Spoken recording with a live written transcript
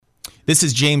This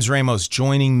is James Ramos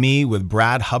joining me with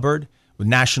Brad Hubbard with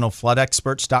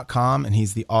NationalFloodExperts.com, and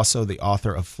he's also the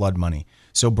author of Flood Money.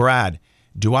 So, Brad,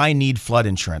 do I need flood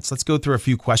insurance? Let's go through a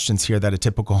few questions here that a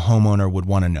typical homeowner would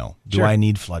want to know. Do I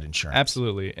need flood insurance?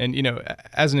 Absolutely. And,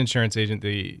 as an insurance agent,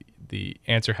 the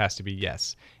answer has to be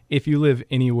yes. If you live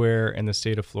anywhere in the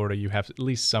state of Florida, you have at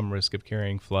least some risk of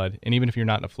carrying flood. And even if you're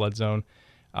not in a flood zone,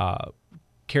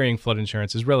 carrying flood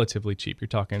insurance is relatively cheap. You're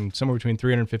talking somewhere between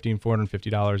 $350 and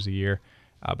 $450 a year.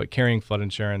 But carrying flood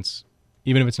insurance,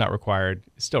 even if it's not required,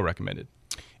 is still recommended.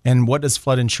 And what does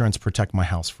flood insurance protect my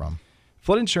house from?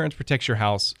 Flood insurance protects your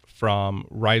house from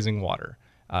rising water.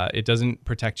 It doesn't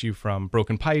protect you from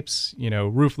broken pipes,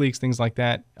 roof leaks, things like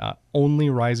that. Only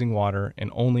rising water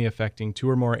and only affecting 2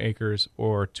 or more acres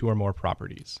or 2 or more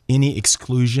properties. Any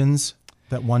exclusions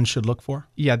that one should look for?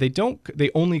 Yeah, they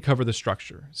only cover the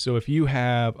structure. So if you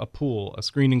have a pool, a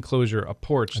screened enclosure, a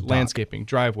porch, landscaping,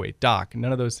 driveway, dock,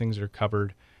 none of those things are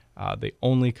covered. They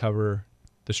only cover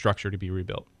the structure to be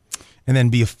rebuilt. And then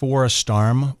before a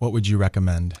storm, what would you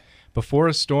recommend? Before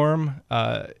a storm,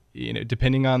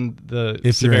 depending on the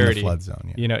if severity. You're in a flood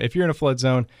zone. Yeah. If you're in a flood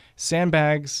zone,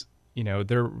 sandbags,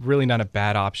 they're really not a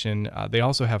bad option. They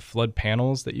also have flood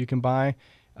panels that you can buy.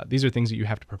 These are things that you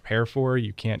have to prepare for.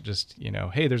 You can't just,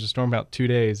 hey, there's a storm about 2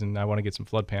 days and I want to get some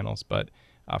flood panels. But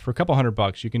for a couple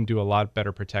 $100, you can do a lot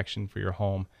better protection for your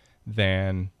home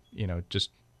than,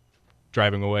 just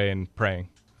driving away and praying.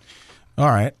 All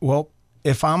right. Well,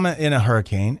 if I'm in a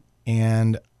hurricane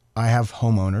and I have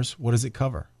homeowners, what does it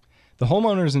cover? The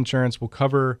homeowner's insurance will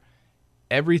cover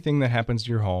everything that happens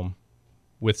to your home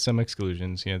with some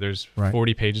exclusions. There's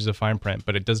 40 pages of fine print,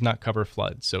 but it does not cover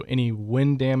flood. So any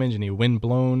wind damage, any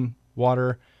wind-blown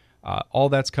water, all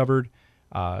that's covered.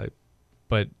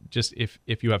 But just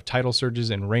if you have tidal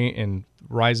surges and rain and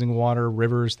rising water,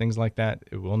 rivers, things like that,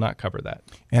 it will not cover that.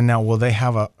 And now, will they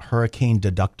have a hurricane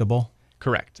deductible?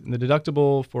 Correct. And the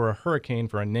deductible for a hurricane,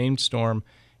 for a named storm,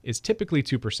 is typically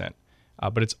 2%.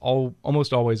 But it's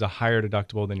almost always a higher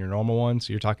deductible than your normal one.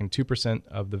 So you're talking 2%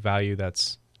 of the value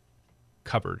that's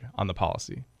covered on the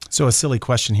policy. So a silly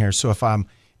question here. So if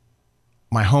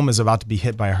my home is about to be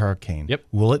hit by a hurricane,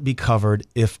 will it be covered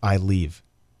if I leave?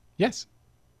 Yes.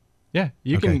 Yeah,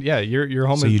 you can. Yeah, your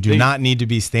home. So you do not need to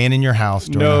be staying in your house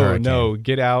during a hurricane. No,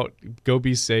 get out, go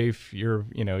be safe.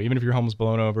 Even if your home's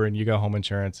blown over and you got home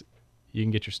insurance, you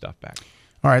can get your stuff back.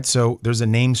 All right, so there's a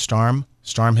named storm.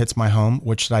 Storm hits my home.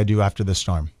 What should I do after the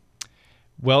storm?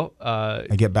 Well, I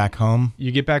get back home.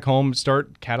 You get back home,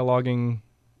 start cataloging,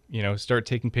 start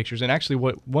taking pictures. And actually,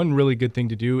 one really good thing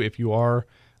to do if you are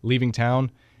leaving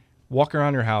town, walk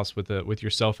around your house with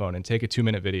your cell phone and take a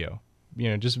 2-minute video.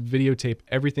 Just videotape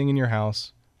everything in your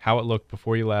house, how it looked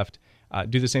before you left.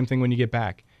 Do the same thing when you get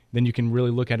back. Then you can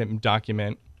really look at it and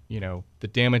document, the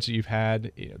damage that you've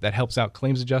had. That helps out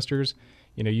claims adjusters.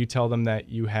 You tell them that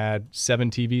you had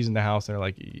 7 TVs in the house, and they're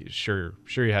like, sure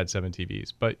you had 7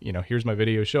 TVs, but here's my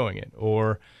video showing it.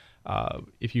 Or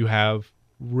if you have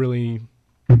really,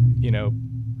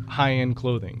 high-end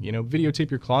clothing, videotape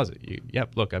your closet.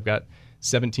 Look, I've got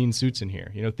 17 suits in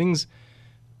here.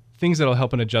 Things that'll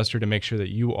help an adjuster to make sure that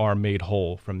you are made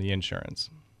whole from the insurance.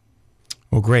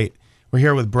 Well, great. We're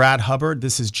here with Brad Hubbard.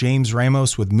 This is James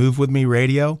Ramos with Move With Me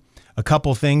Radio. A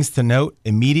couple things to note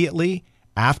immediately.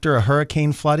 After a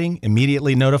hurricane flooding,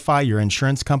 immediately notify your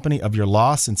insurance company of your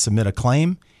loss and submit a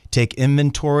claim. Take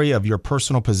inventory of your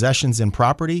personal possessions and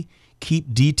property.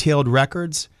 Keep detailed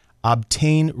records.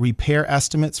 Obtain repair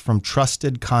estimates from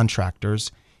trusted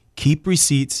contractors. Keep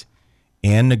receipts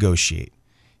and negotiate.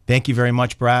 Thank you very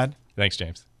much, Brad. Thanks,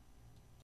 James.